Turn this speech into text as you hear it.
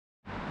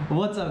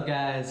What's up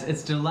guys?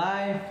 It's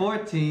July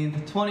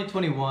 14th,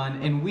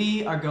 2021 and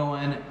we are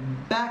going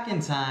back in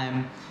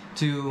time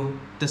to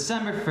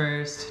December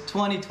 1st,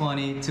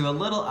 2020 to a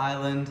little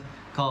island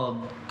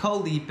called Koh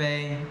Lipe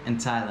in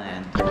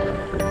Thailand.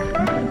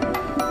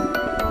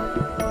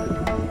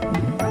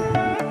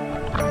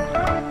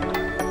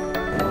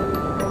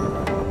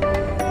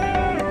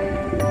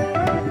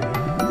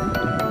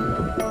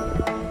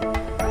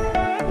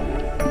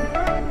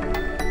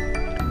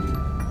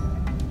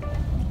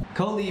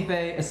 Koh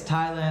Lipe is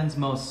Thailand's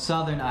most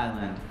southern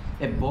island.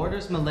 It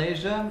borders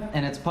Malaysia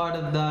and it's part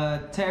of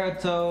the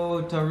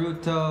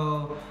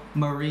Taruto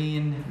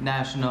Marine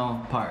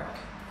National Park.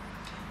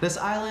 This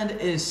island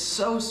is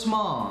so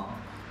small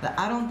that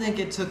I don't think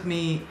it took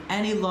me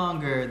any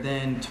longer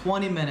than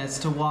 20 minutes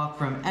to walk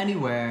from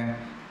anywhere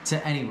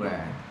to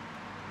anywhere.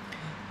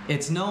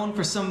 It's known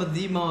for some of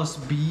the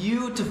most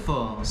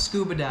beautiful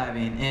scuba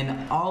diving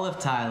in all of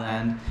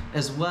Thailand,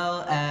 as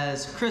well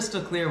as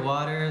crystal clear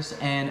waters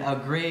and a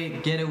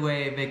great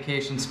getaway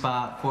vacation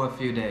spot for a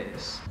few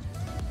days.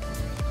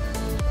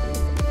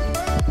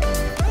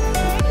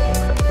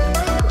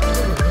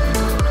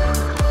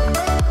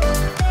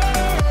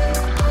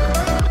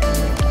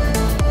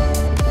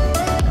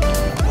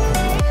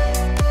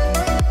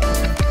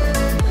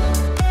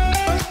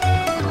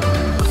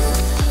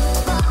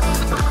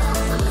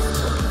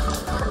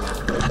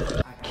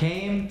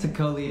 Came to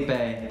Koh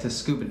Lipe to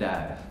scuba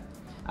dive.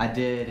 I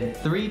did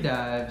 3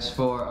 dives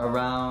for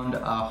around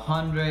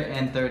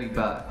 130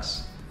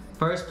 bucks.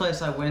 First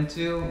place I went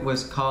to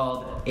was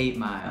called 8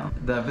 Mile.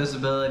 The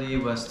visibility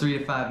was 3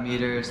 to 5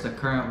 meters, the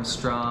current was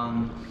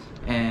strong,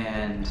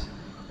 and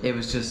it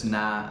was just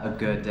not a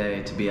good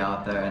day to be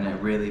out there, and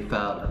it really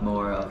felt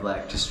more of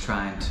like just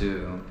trying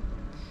to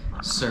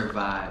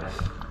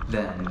survive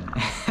than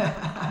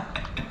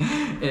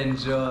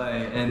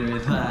enjoy and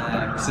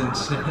relax and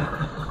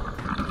chill.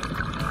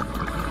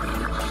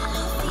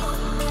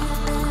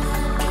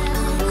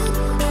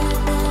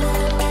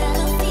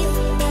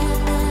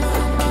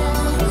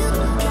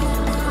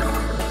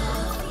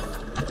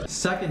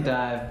 Second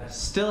dive,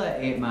 still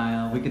at 8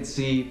 Mile, we could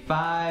see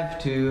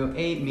 5 to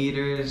 8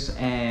 meters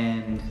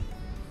and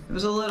it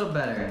was a little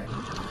better.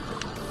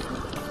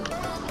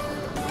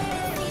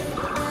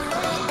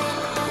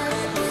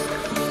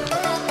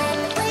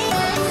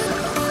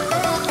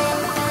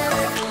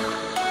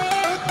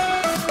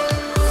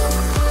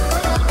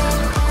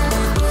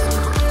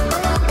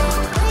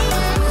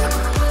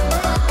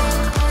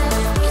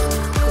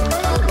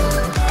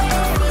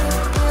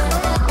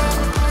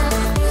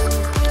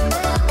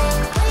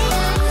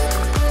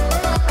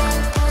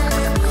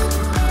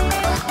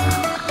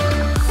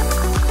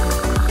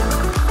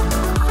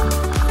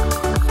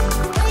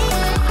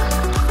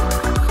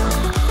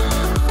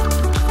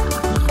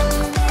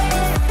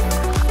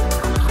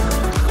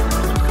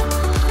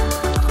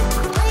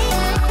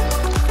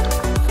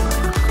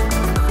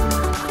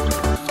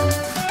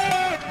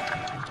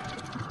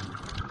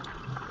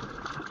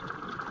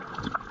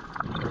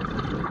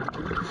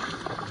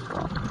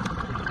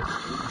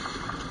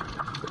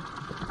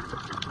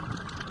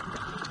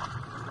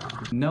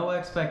 No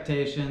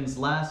expectations,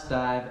 last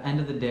dive, end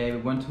of the day, we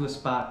went to a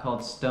spot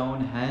called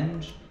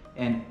Stonehenge,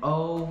 and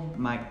oh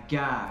my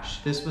gosh,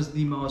 this was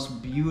the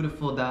most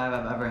beautiful dive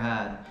I've ever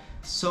had.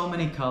 So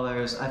many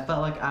colors, I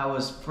felt like I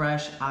was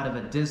fresh out of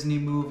a Disney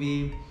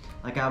movie,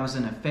 like I was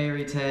in a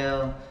fairy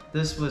tale.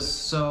 This was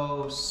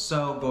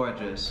so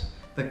gorgeous.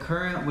 The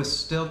current was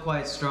still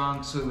quite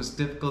strong, so it was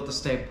difficult to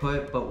stay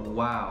put, but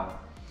wow.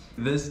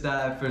 This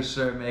dive for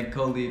sure made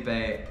Koh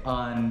Lipe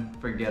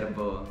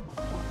unforgettable.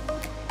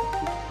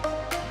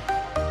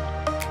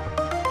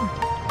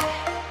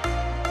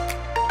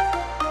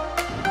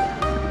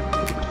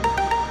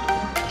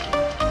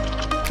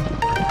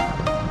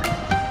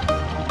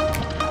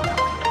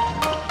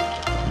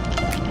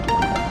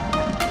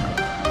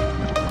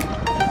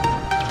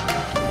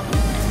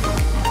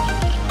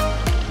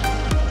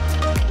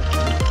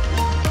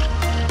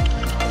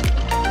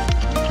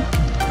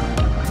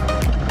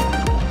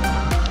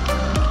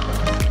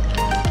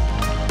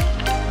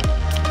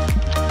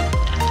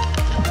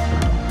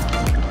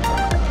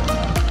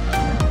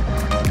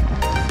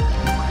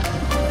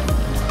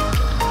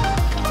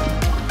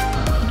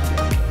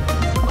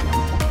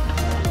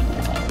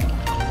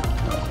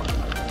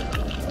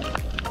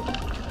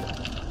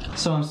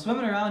 So I'm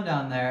swimming around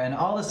down there and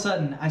all of a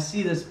sudden I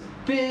see this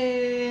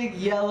big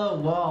yellow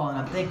wall and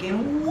I'm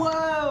thinking,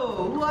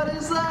 whoa, what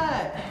is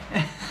that?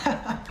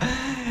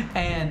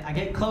 And I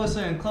get closer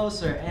and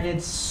closer and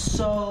it's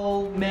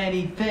so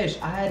many fish.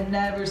 I had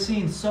never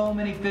seen so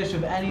many fish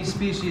of any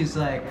species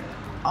like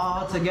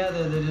all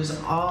together. They're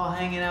just all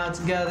hanging out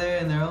together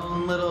in their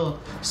own little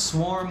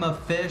swarm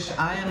of fish.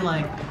 I am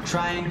like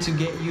trying to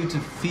get you to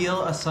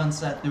feel a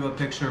sunset through a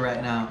picture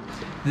right now.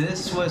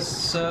 This was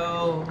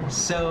so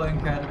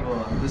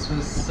incredible. This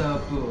was so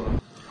cool.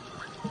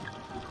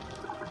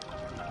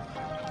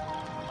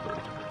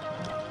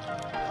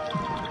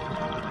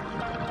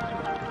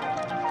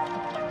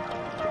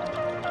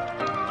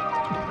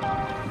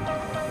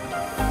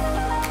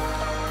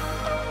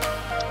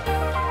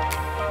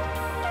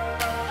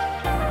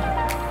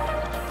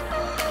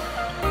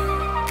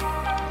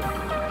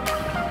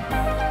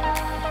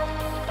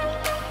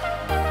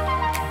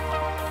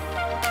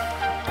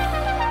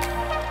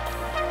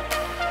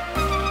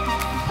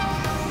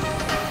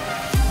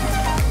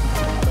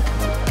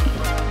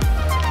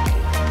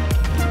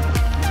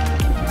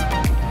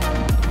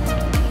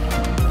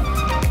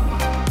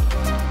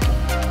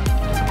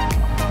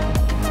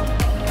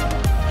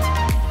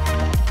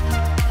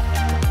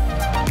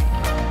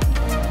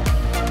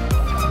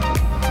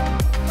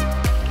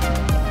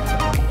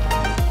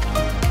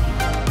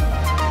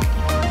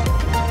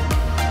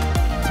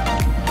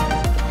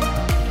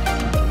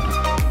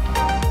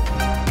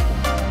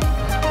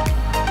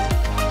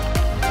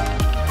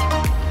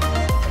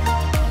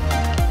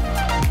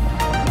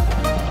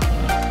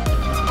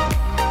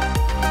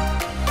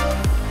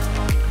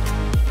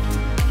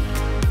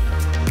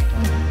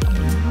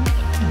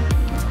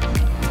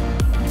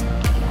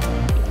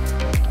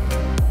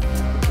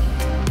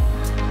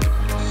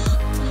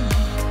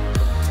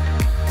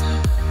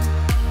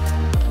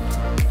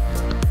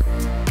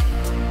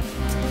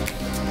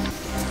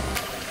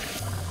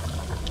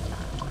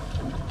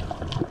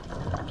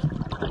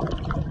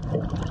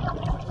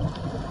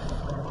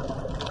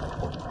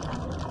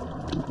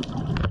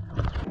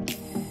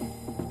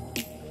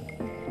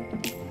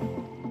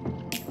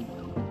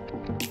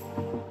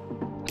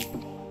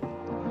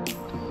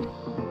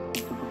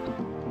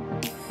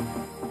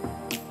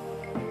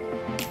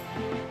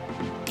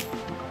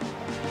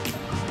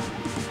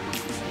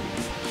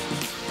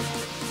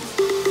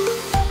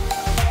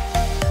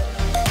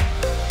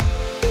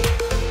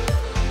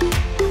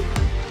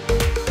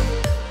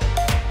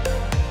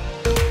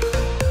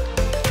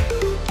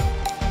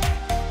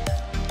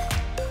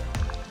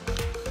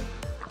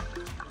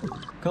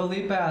 Koh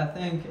Lipe, I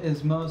think,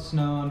 is most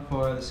known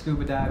for the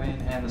scuba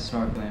diving and the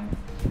snorkeling.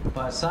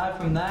 But aside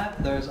from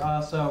that, there's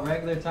also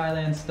regular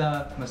Thailand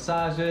stuff,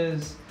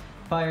 massages,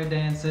 fire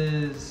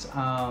dances.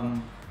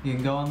 You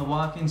can go on the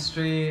walking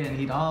street and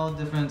eat all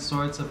different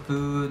sorts of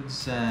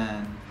foods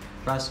and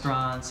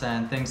restaurants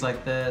and things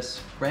like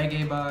this.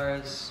 Reggae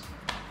bars.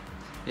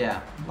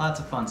 Yeah, lots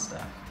of fun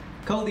stuff.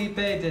 Koh Lipe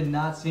did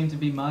not seem to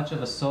be much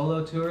of a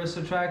solo tourist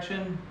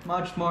attraction,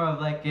 much more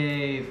of like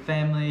a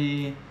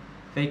family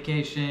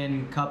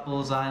vacation,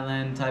 couples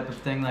island type of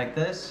thing like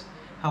this.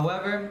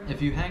 However,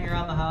 if you hang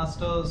around the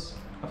hostels,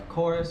 of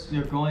course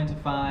you're going to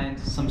find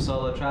some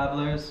solo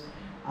travelers.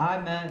 I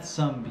met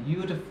some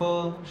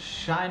beautiful,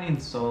 shining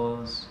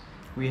souls.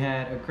 We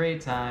had a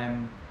great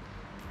time.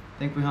 I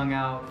think we hung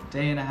out a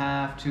day and a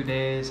half, 2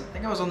 days. I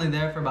think I was only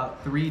there for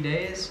about 3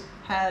 days.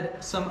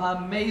 Had some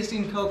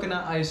amazing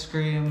coconut ice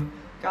cream,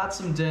 got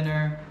some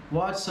dinner,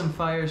 watched some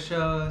fire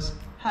shows,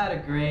 had a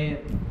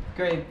great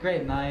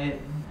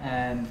night,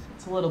 and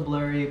it's a little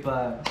blurry,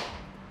 but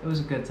it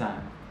was a good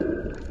time.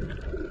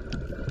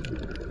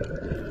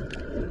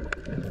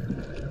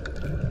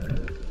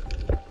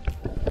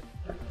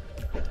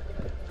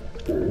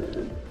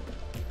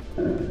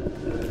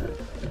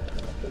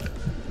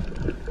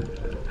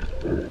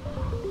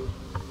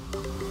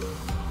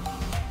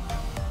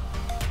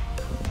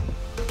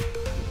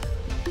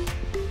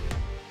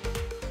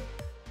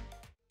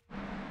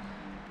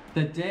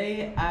 The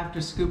day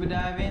after scuba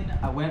diving,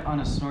 I went on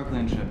a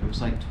snorkeling trip. It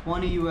was like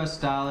 $20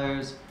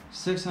 US,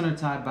 600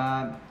 Thai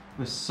baht. It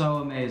was so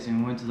amazing.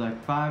 We went to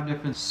like 5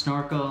 different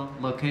snorkel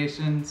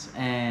locations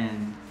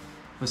and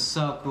it was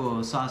so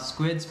cool. Saw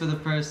squids for the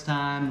first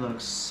time,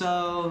 looked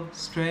so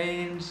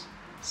strange,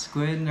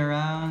 squidding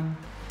around.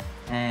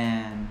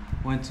 And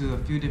went to a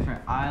few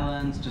different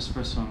islands just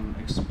for some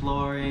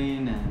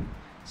exploring and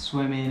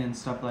swimming and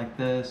stuff like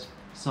this.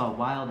 Saw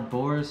wild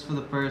boars for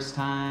the first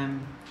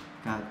time.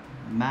 Got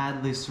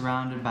madly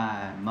surrounded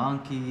by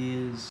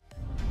monkeys.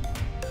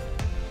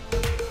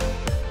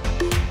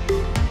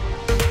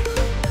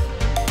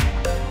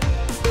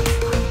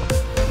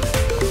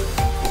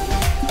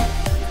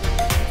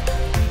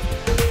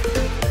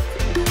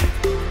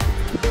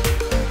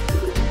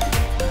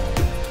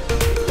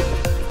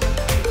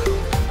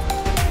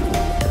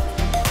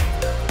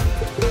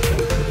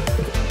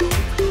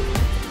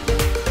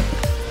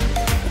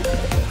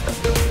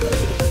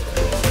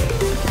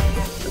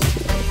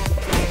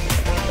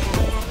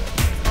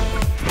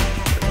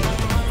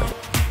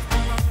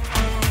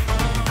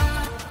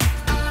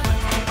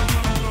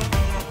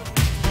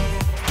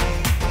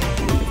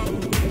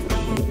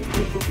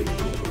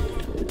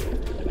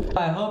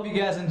 I hope you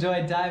guys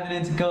enjoyed diving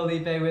into Koh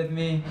Lipe with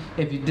me.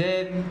 If you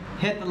did,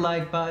 hit the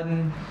like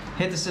button,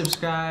 hit the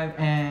subscribe,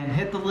 and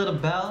hit the little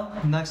bell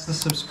next to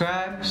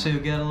subscribe so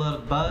you'll get a little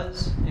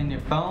buzz in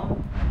your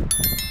phone.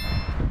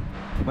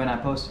 When I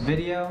post a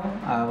video,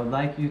 I would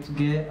like you to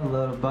get a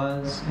little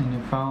buzz in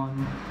your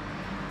phone.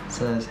 It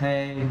says,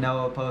 hey,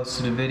 Noah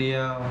posted a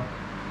video.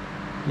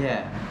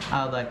 Yeah,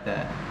 I would like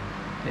that.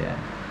 Yeah.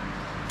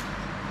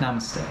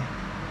 Namaste.